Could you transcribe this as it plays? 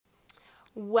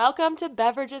Welcome to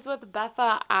Beverages with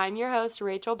Beffa. I'm your host,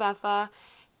 Rachel Beffa,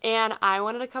 and I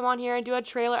wanted to come on here and do a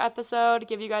trailer episode,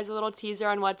 give you guys a little teaser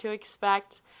on what to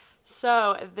expect.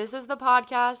 So, this is the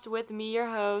podcast with me, your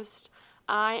host.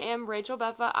 I am Rachel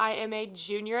Beffa. I am a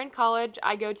junior in college.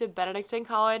 I go to Benedictine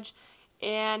College,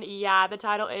 and yeah, the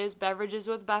title is Beverages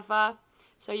with Beffa.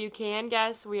 So, you can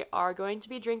guess we are going to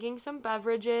be drinking some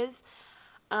beverages.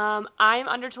 I'm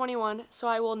under 21, so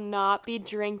I will not be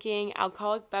drinking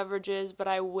alcoholic beverages, but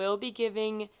I will be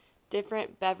giving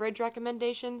different beverage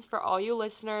recommendations for all you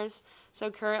listeners. So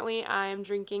currently, I am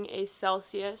drinking a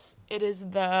Celsius. It is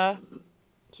the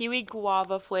kiwi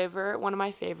guava flavor, one of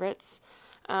my favorites.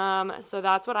 So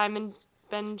that's what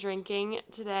been drinking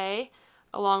today,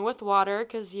 along with water,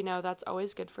 because that's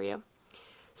always good for you.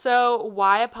 So,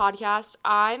 why a podcast?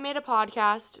 I made a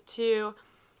podcast to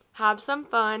have some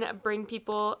fun, bring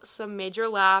people some major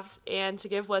laughs, and to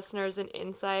give listeners an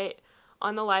insight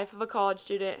on the life of a college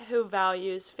student who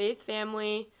values faith,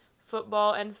 family,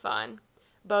 football, and fun.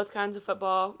 Both kinds of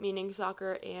football, meaning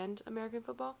soccer and American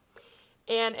football.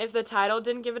 And if the title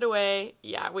didn't give it away,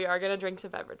 yeah, we are going to drink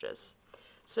some beverages.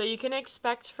 So you can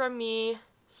expect from me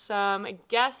some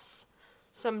guests,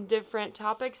 some different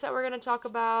topics that we're going to talk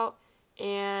about,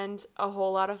 and a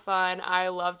whole lot of fun. I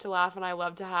love to laugh and I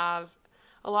love to have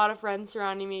a lot of friends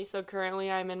surrounding me. So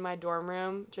currently I'm in my dorm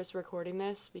room just recording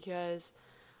this because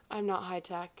I'm not high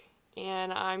tech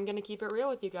and I'm going to keep it real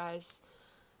with you guys.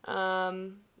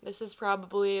 This is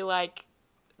probably like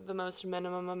the most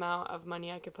minimum amount of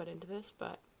money I could put into this,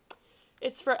 but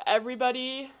it's for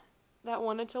everybody that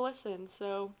wanted to listen.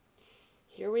 So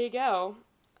here we go.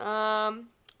 Um,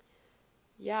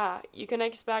 yeah, you can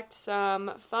expect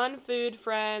some fun food,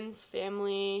 friends,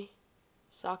 family,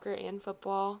 soccer, and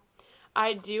football.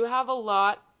 I do have a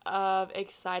lot of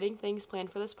exciting things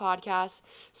planned for this podcast,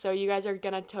 so you guys are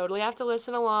going to totally have to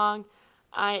listen along.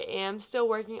 I am still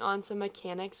working on some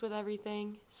mechanics with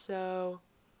everything, so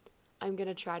I'm going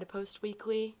to try to post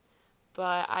weekly,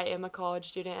 but I am a college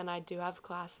student and I do have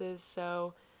classes,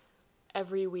 so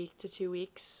every week to 2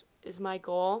 weeks is my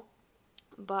goal,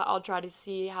 but I'll try to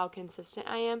see how consistent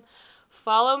I am.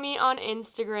 Follow me on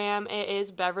Instagram. It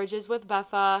is Beverages with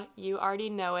Beffa. You already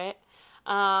know it.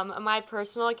 My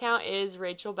personal account is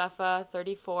Rachel Beffa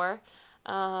 34.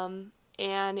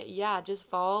 And yeah, just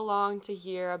follow along to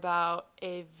hear about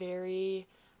a very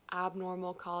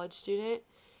abnormal college student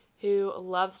who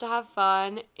loves to have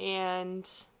fun and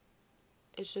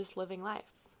is just living life.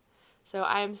 So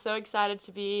I am so excited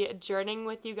to be journeying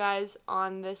with you guys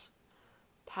on this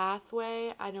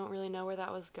pathway. I don't really know where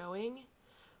that was going,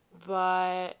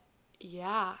 but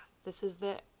yeah, this is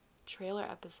the trailer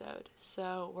episode.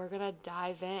 So we're going to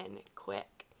dive in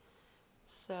quick.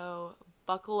 So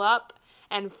buckle up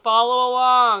and follow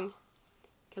along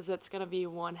because it's going to be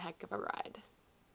one heck of a ride.